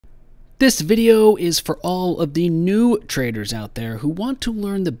This video is for all of the new traders out there who want to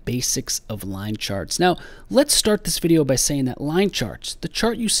learn the basics of line charts. Now, let's start this video by saying that line charts, the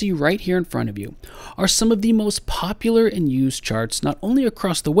chart you see right here in front of you, are some of the most popular and used charts not only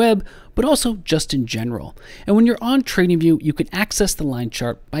across the web, but also just in general. And when you're on TradingView, you can access the line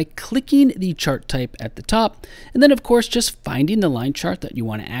chart by clicking the chart type at the top, and then of course just finding the line chart that you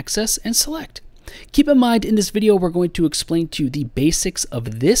want to access and select. Keep in mind, in this video, we're going to explain to you the basics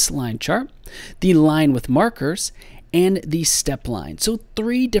of this line chart, the line with markers, and the step line. So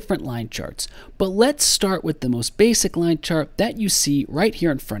 3 different line charts. But let's start with the most basic line chart that you see right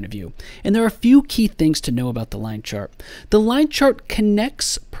here in front of you. And there are a few key things to know about the line chart. The line chart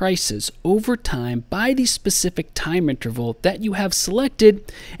connects prices over time by the specific time interval that you have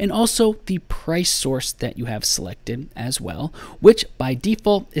selected, and also the price source that you have selected as well, which by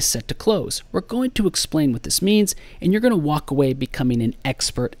default is set to close. We're going to explain what this means, and you're going to walk away becoming an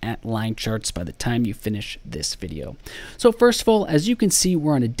expert at line charts by the time you finish this video. So first of all, as you can see,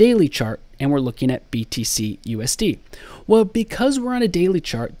 we're on a daily chart and we're looking at BTC USD. Well, because we're on a daily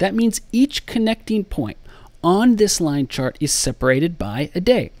chart, that means each connecting point on this line chart is separated by a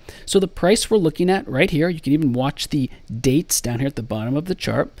day. So the price we're looking at right here, you can even watch the dates down here at the bottom of the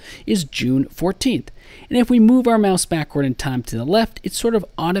chart, is June 14th. And if we move our mouse backward in time to the left, it sort of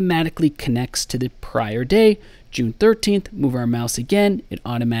automatically connects to the prior day, June 13th, move our mouse again, it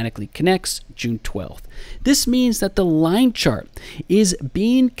automatically connects June 12th. This means that the line chart is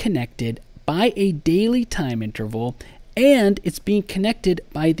being connected by a daily time interval, and it's being connected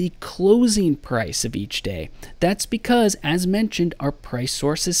by the closing price of each day. That's because, as mentioned, our price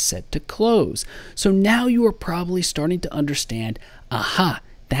source is set to close. So now you are probably starting to understand, aha,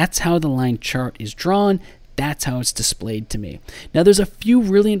 that's how the line chart is drawn. That's how it's displayed to me. Now, there's a few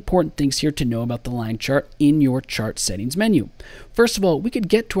really important things here to know about the line chart in your chart settings menu. First of all, we could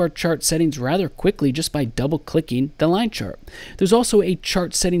get to our chart settings rather quickly just by double-clicking the line chart. There's also a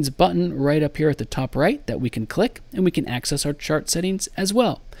chart settings button right up here at the top right that we can click, and we can access our chart settings as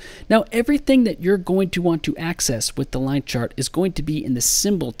well. Now, everything that you're going to want to access with the line chart is going to be in the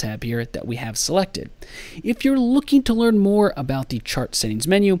symbol tab here that we have selected. If you're looking to learn more about the chart settings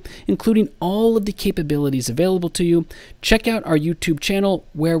menu, including all of the capabilities available to you, check out our YouTube channel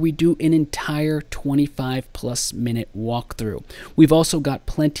where we do an entire 25+ minute walkthrough. We've also got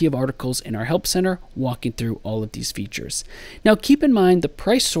plenty of articles in our help center walking through all of these features. Now, keep in mind the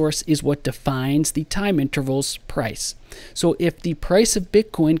price source is what defines the time interval's price. So if the price of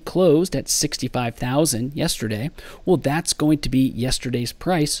Bitcoin closed at 65,000 yesterday, well, that's going to be yesterday's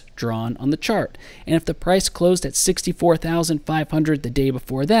price drawn on the chart. And if the price closed at 64,500 the day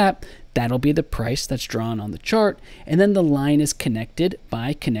before that, that'll be the price that's drawn on the chart, and then the line is connected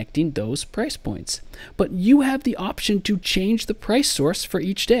by connecting those price points. But you have the option to change the price source for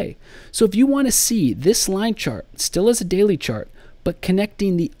each day. So if you want to see this line chart still as a daily chart, but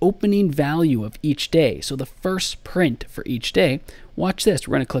connecting the opening value of each day, so the first print for each day, watch this.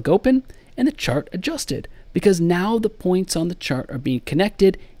 We're going to click open, and the chart adjusted, because now the points on the chart are being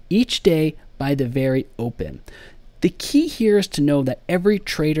connected each day by the very open. The key here is to know that every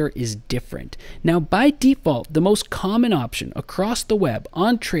trader is different. Now, by default, the most common option across the web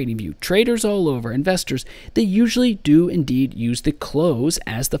on TradingView, traders all over, investors, they usually do indeed use the close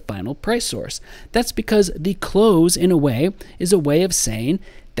as the final price source. That's because the close, in a way, is a way of saying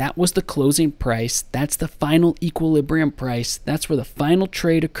that was the closing price, that's the final equilibrium price, that's where the final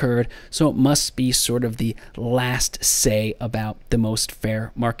trade occurred, so it must be sort of the last say about the most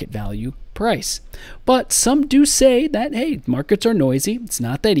fair market value price. But some do say that, hey, markets are noisy, it's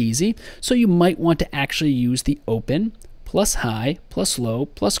not that easy, so you might want to actually use the open plus high plus low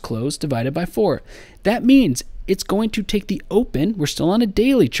plus close divided by 4. That means it's going to take the open, we're still on a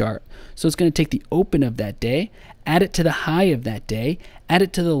daily chart, so it's going to take the open of that day, add it to the high of that day, add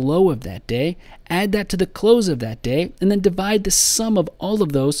it to the low of that day, add that to the close of that day, and then divide the sum of all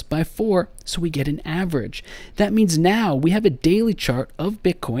of those by 4 so we get an average. That means now we have a daily chart of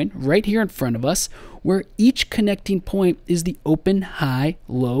Bitcoin right here in front of us where each connecting point is the open, high,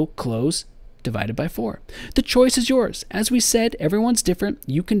 low, close divided by 4. The choice is yours. As we said, everyone's different.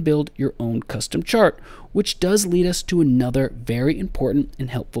 You can build your own custom chart, which does lead us to another very important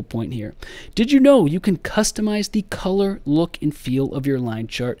and helpful point here. Did you know you can customize the color, look, and feel of your line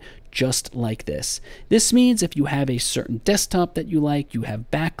chart just like this? This means if you have a certain desktop that you like, you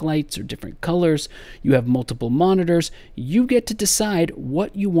have backlights or different colors, you have multiple monitors, you get to decide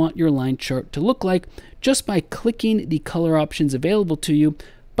what you want your line chart to look like just by clicking the color options available to you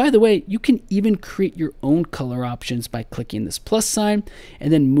By the way, you can even create your own color options by clicking this plus sign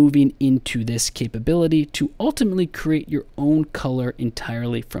and then moving into this capability to ultimately create your own color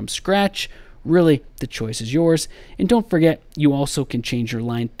entirely from scratch. Really, the choice is yours. And don't forget, you also can change your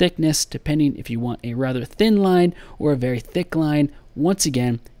line thickness depending if you want a rather thin line or a very thick line. Once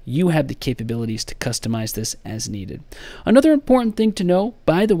again, you have the capabilities to customize this as needed. Another important thing to know,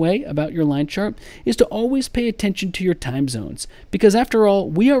 by the way, about your line chart is to always pay attention to your time zones, because after all,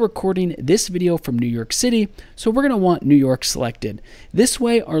 we are recording this video from New York City, so we're going to want New York selected. This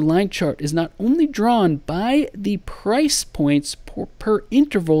way, our line chart is not only drawn by the price points per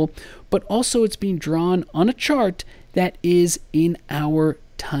interval, but also it's being drawn on a chart that is in our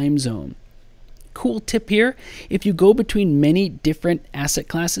time zone. Cool tip here, if you go between many different asset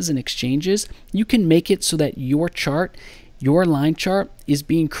classes and exchanges, you can make it so that your chart, your line chart, is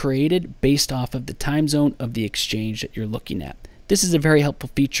being created based off of the time zone of the exchange that you're looking at. This is a very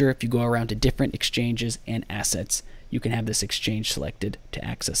helpful feature if you go around to different exchanges and assets. You can have this exchange selected to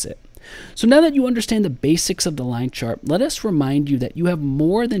access it. So now that you understand the basics of the line chart, let us remind you that you have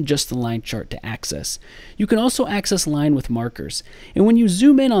more than just the line chart to access. You can also access line with markers. And when you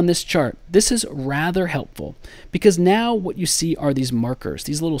zoom in on this chart, this is rather helpful because now what you see are these markers,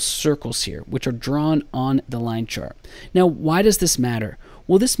 these little circles here, which are drawn on the line chart. Now, why does this matter?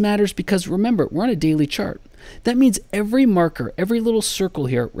 Well, this matters because remember, we're on a daily chart. That means every marker, every little circle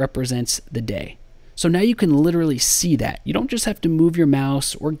here represents the day. So now you can literally see that. You don't just have to move your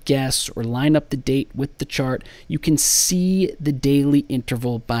mouse or guess or line up the date with the chart. You can see the daily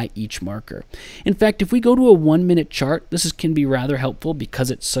interval by each marker. In fact, if we go to a 1 minute chart, this can be rather helpful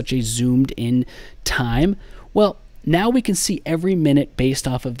because it's such a zoomed in time. Well, now we can see every minute based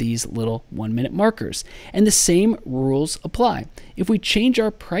off of these little 1 minute markers. And the same rules apply. If we change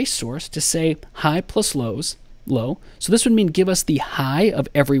our price source to say high plus low, so this would mean give us the high of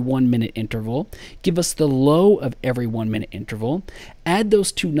every 1 minute interval, give us the low of every 1 minute interval, add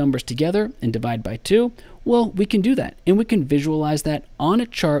those two numbers together and divide by 2, well, we can do that. And we can visualize that on a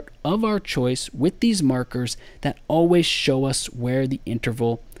chart of our choice with these markers that always show us where the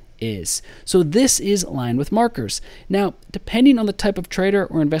interval is. So this is line with markers. Now, depending on the type of trader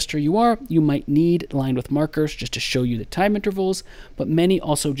or investor you are, you might need line with markers just to show you the time intervals, but many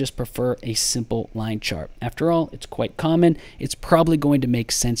also just prefer a simple line chart. After all, it's quite common. It's probably going to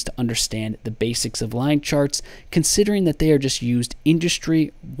make sense to understand the basics of line charts, considering that they are just used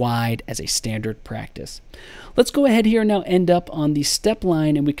industry-wide as a standard practice. Let's go ahead here and now end up on the step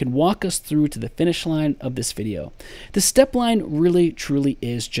line, and we can walk us through to the finish line of this video. The step line really truly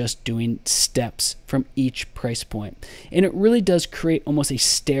is just doing steps from each price point, and it really does create almost a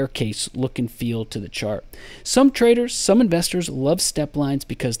staircase look and feel to the chart. Some traders, some investors love step lines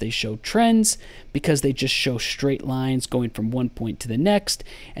because they show trends, because they just show straight lines going from one point to the next,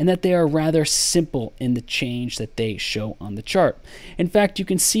 and that they are rather simple in the change that they show on the chart. In fact, you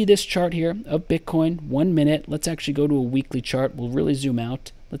can see this chart here of Bitcoin 1 minute. Let's actually go to a weekly chart. We'll really zoom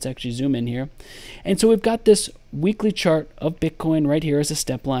out. Let's actually zoom in here. And so we've got this weekly chart of Bitcoin right here as a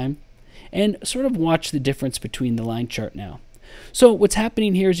step line, and sort of watch the difference between the line chart now. So what's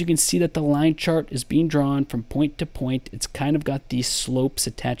happening here is you can see that the line chart is being drawn from point to point. It's kind of got these slopes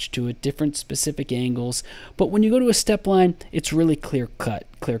attached to it, different specific angles. But when you go to a step line, it's really clear cut.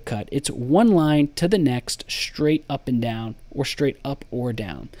 It's one line to the next, straight up and down, or straight up or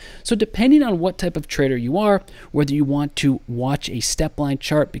down. So depending on what type of trader you are, whether you want to watch a step line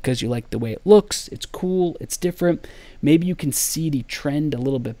chart because you like the way it looks, it's cool, it's different, maybe you can see the trend a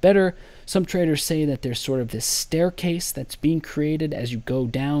little bit better. Some traders say that there's sort of this staircase that's being created as you go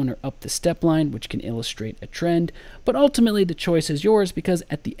down or up the step line, which can illustrate a trend. But ultimately, the choice is yours because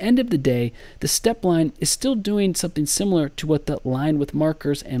at the end of the day, the step line is still doing something similar to what the line with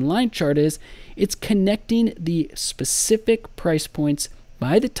markers and line chart is. It's connecting the specific price points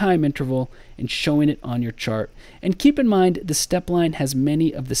by the time interval and showing it on your chart. And keep in mind, the step line has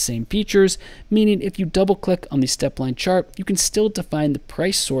many of the same features, meaning if you double click on the step line chart, you can still define the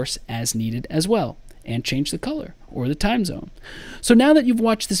price source as needed as well and change the color or the time zone. So now that you've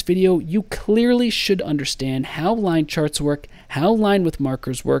watched this video, you clearly should understand how line charts work, how line with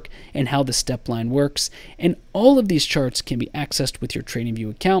markers work, and how the step line works. And all of these charts can be accessed with your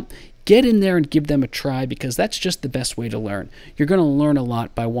TradingView account. Get in there and give them a try because that's just the best way to learn. You're going to learn a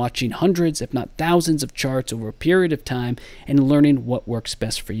lot by watching hundreds, if not thousands of charts over a period of time and learning what works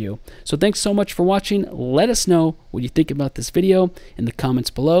best for you. So thanks so much for watching. Let us know what you think about this video in the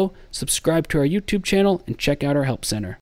comments below. Subscribe to our YouTube channel and check out our Help Center.